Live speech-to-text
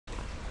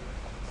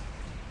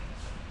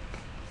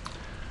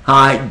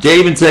Hi,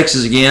 Dave in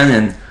Texas again,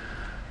 and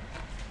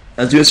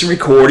I was doing some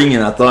recording,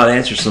 and I thought I'd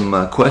answer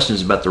some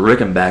questions about the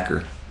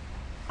Rickenbacker.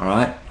 All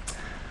right,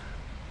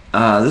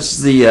 this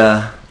is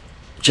the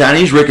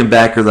Chinese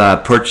Rickenbacker that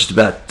I purchased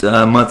about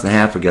a month and a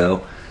half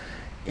ago,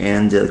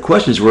 and the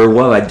questions were,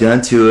 what have I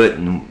done to it,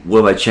 and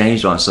what have I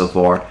changed on it so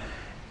far?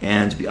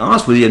 And to be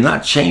honest with you, I've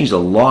not changed a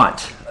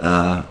lot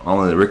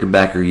on the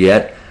Rickenbacker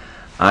yet.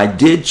 I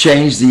did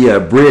change the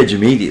bridge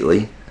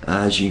immediately.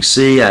 As you can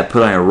see, I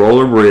put on a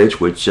roller bridge,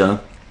 which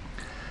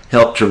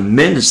helped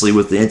tremendously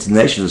with the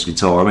intonation of this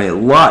guitar. Made it a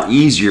lot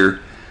easier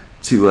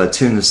to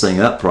tune this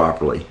thing up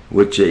properly,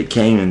 which it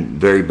came in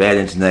very bad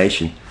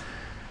intonation.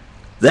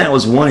 That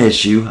was one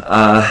issue.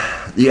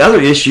 The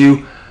other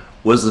issue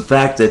was the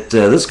fact that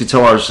this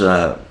guitar's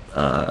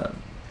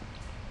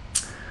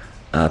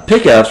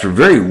pickups were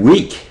very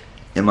weak,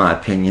 in my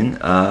opinion.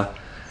 I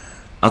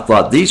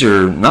thought these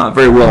are not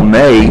very well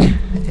made,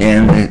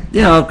 and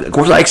of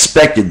course I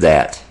expected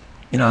that.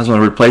 I was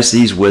going to replace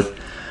these with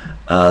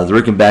the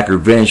Rickenbacker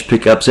vintage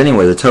pickups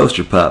anyway, the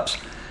toaster pups.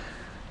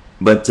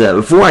 But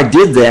before I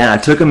did that, I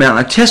took them out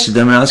and I tested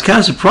them, and I was kind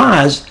of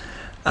surprised.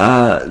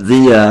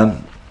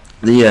 The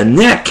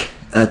neck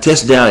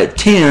tested out at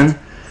 10,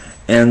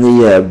 and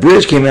the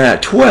bridge came out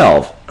at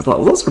 12. I thought,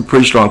 well, those are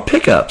pretty strong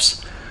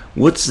pickups.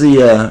 Where's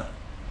the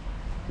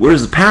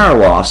power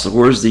loss?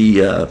 Where's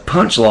the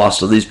punch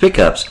loss of these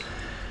pickups?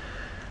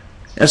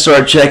 I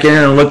started checking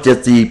and looked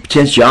at the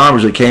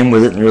potentiometers that came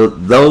with it,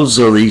 and those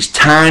are these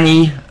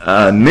tiny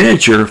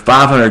miniature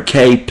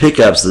 500K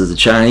pickups that the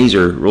Chinese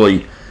are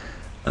really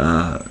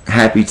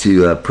happy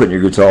to put in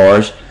your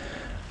guitars.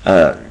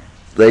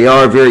 They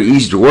are very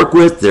easy to work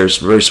with. They're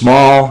very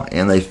small,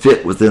 and they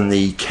fit within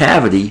the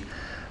cavity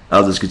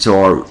of this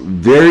guitar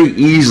very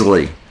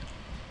easily.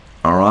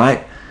 All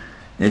right,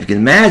 and if you can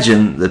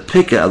imagine the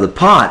pickup of the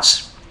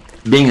pots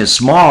being as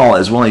small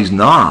as one of these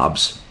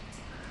knobs,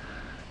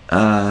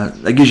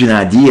 that gives you an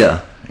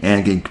idea.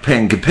 And in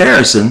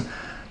comparison,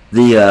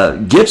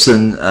 the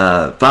Gibson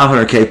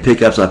 500K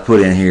pickups I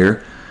put in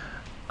here,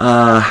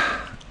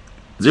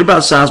 they're about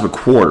the size of a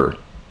quarter,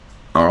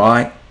 all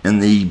right,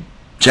 and the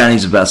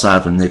Chinese are about the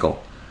size of a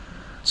nickel.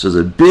 So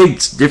there's a big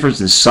difference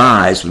in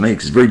size, which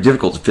makes it very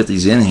difficult to fit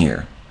these in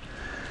here.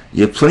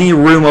 You have plenty of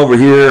room over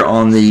here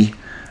on the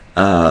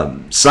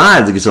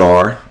side of the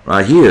guitar,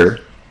 right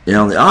here, and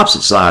on the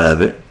opposite side of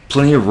it,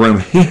 plenty of room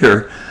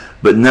here,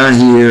 but none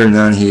here,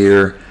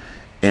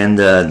 and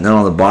none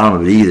on the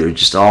bottom of it either.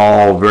 Just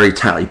all very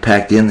tightly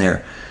packed in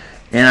there.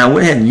 And I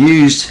went ahead and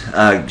used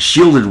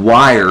shielded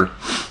wire,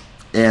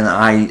 and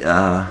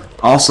I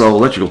also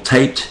electrical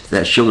taped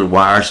that shielded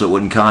wire so it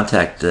wouldn't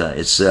contact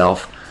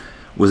itself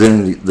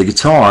within the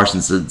guitar,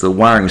 since the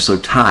wiring is so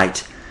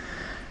tight,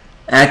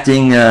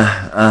 acting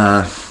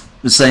the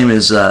same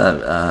as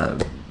a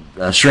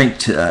shrink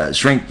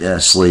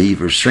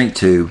sleeve or shrink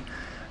tube.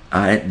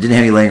 I didn't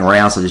have any laying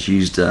around, so I just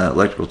used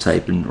electrical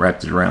tape and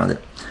wrapped it around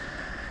it.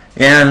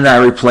 And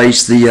I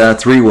replaced the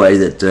three-way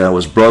that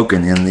was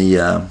broken in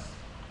the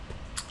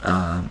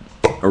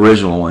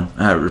original one.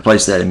 I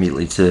replaced that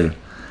immediately too.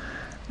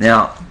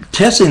 Now,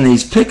 testing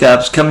these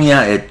pickups coming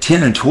out at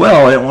 10 and 12,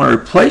 I didn't want to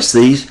replace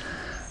these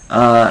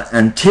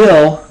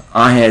until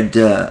I had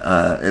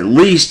at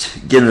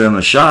least given them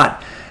a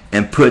shot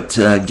and put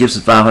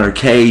Gibson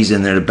 500Ks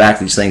in there to back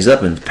these things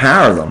up and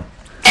power them.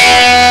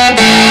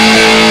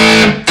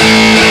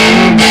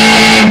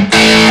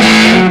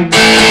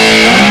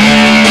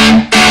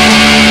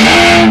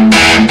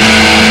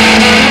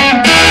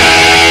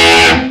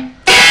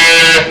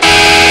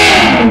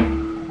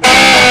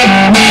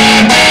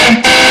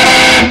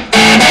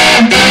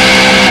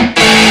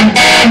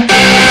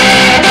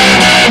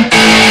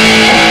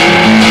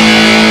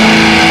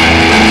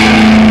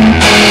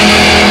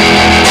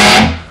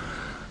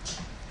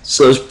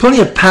 So there's plenty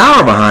of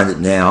power behind it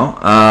now.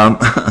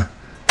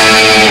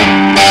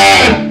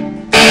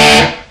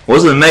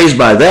 Wasn't amazed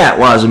by that.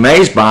 What I was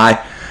amazed by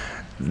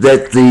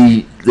that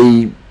the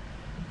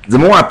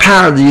more I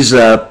powered these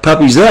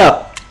puppies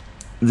up,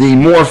 the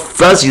more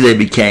fuzzy they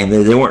became.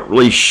 They weren't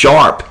really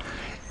sharp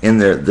in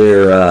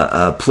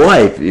their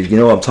play, if you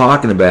know what I'm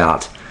talking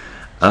about.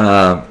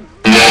 So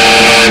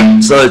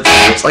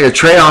it's like a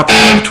trade-off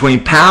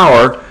between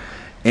power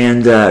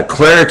and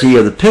clarity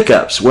of the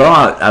pickups.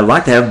 Well, I'd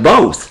like to have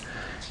both.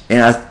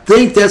 And I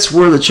think that's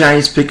where the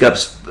Chinese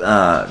pickups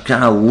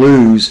kind of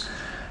lose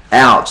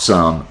out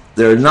some.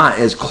 They're not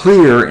as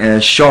clear and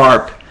as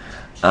sharp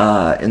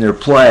in their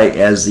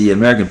play as the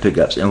American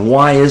pickups. And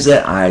why is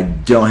that? I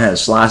don't have the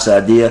slightest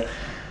idea.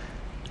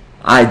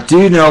 I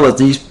do know that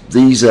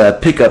these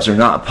pickups are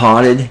not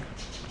potted.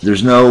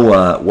 There's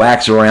no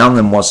wax around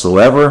them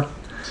whatsoever.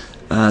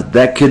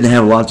 That couldn't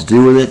have a lot to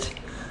do with it.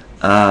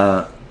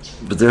 But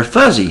they're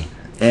fuzzy.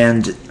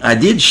 And I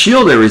did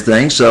shield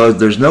everything, so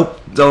there's no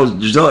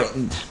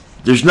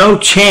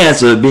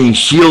chance of it being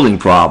shielding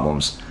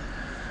problems.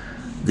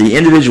 The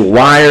individual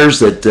wires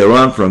that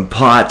run from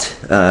pot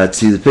to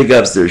the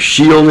pickups, they're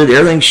shielded.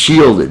 Everything's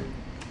shielded,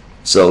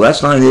 so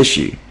that's not an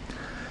issue.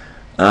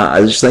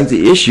 I just think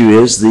the issue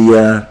is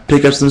the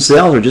pickups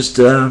themselves are just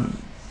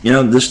you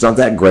know, just not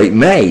that great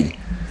made.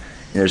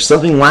 And there's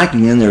something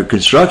lacking in their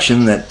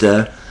construction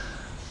that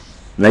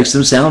makes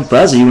them sound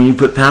fuzzy when you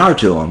put power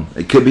to them.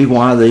 It could be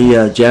why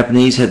the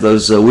Japanese had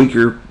those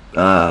weaker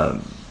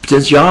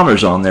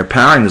potentiometers on there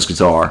powering this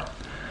guitar.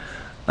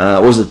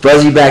 Was it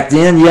fuzzy back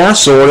then? Yeah,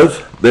 sort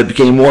of. But it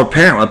became more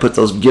apparent when I put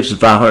those Gibson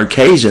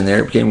 500Ks in there.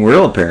 It became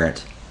real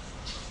apparent.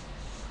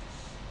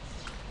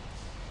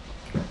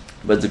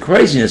 But the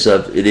craziness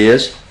of it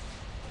is,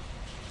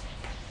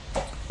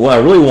 what I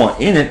really want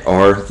in it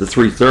are the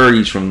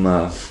 330s from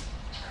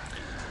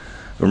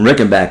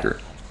Rickenbacker.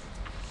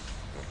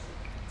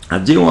 I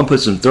do want to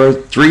put some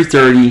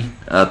 330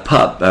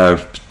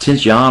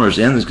 potentiometers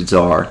in this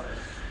guitar,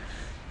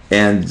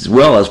 and as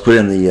well as put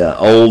in the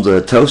old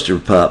toaster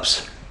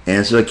pups,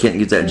 and so I can't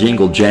get that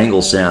jingle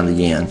jangle sound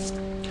again.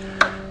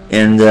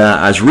 And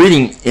I was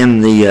reading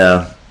in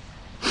the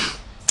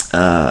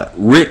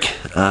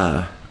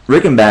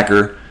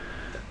Rickenbacker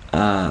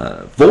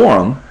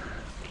forum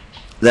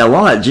that a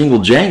lot of that jingle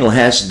jangle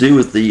has to do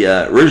with the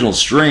original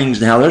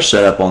strings and how they're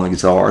set up on the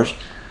guitars,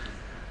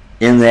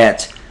 in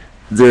that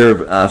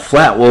they're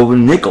flat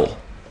woven nickel.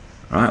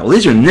 All right, well,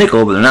 these are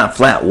nickel, but they're not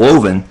flat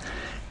woven,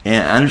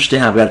 and I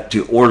understand I've got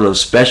to order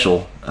those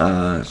special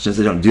since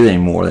they don't do it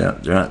anymore.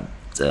 They're not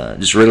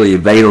just readily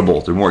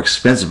available. They're more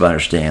expensive, I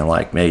understand,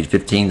 like maybe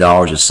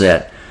 $15 a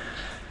set,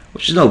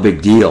 which is no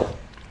big deal.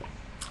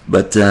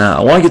 But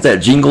I want to get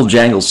that jingle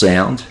jangle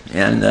sound,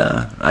 and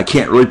I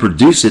can't really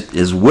produce it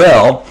as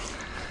well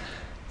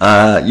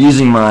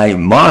using my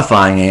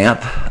modifying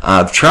amp.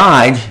 I've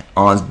tried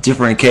on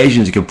different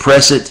occasions to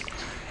compress it,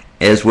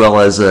 as well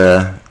as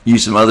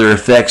use some other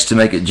effects to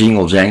make it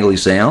jingle jangly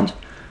sound.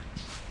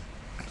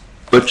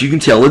 But you can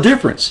tell the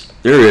difference.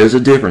 There is a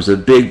difference, a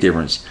big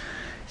difference.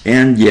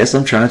 And yes,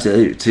 I'm trying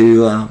to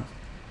you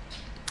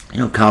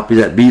know, copy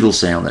that Beatles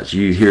sound that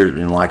you hear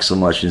and like so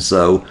much, and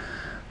so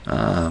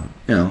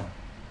you know,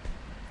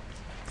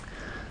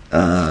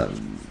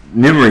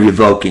 memory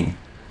evoking,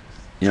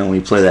 you know, when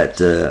you play that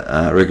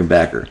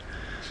Rickenbacker.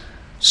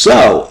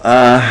 So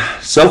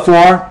so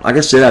far, like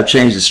I said, I've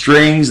changed the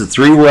strings, the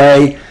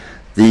three-way,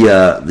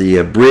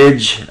 the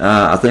bridge.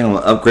 I think I'm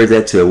going to upgrade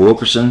that to a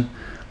Wilkerson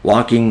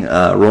locking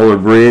roller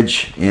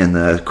bridge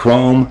in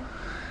chrome,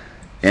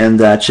 and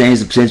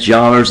changed the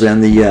potentiometers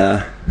and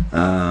the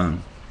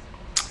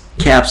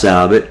caps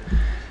out of it.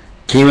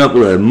 Came up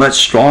with a much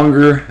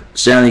stronger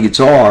sounding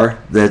guitar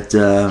that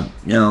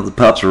you know, the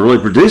pups were really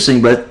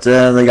producing, but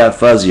they got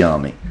fuzzy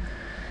on me.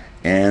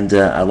 And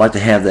I'd like to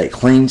have that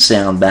clean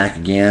sound back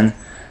again,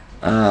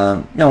 you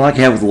know, like I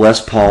have with the Les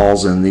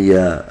Pauls and the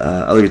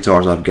other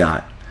guitars I've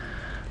got.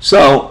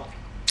 So,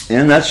 in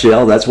a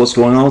nutshell, that's what's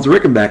going on with the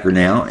Rickenbacker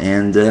now.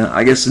 And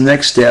I guess the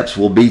next steps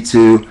will be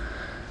to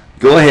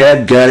go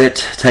ahead, gut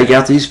it, take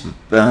out these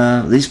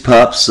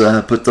pups,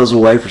 put those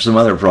away for some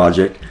other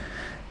project.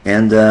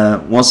 And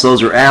once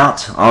those are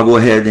out, I'll go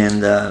ahead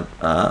and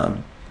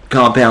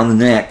compound the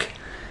neck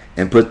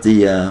and put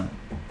the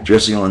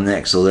dressing on the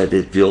neck so that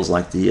it feels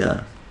like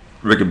the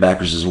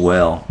Rickenbackers as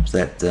well. It's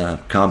that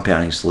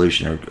compounding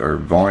solution or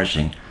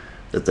varnishing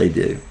that they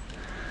do.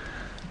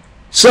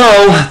 So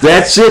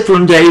that's it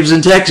from Dave's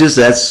in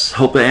Texas.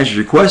 Hope that answers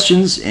your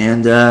questions,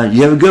 and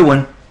you have a good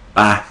one.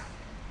 Bye.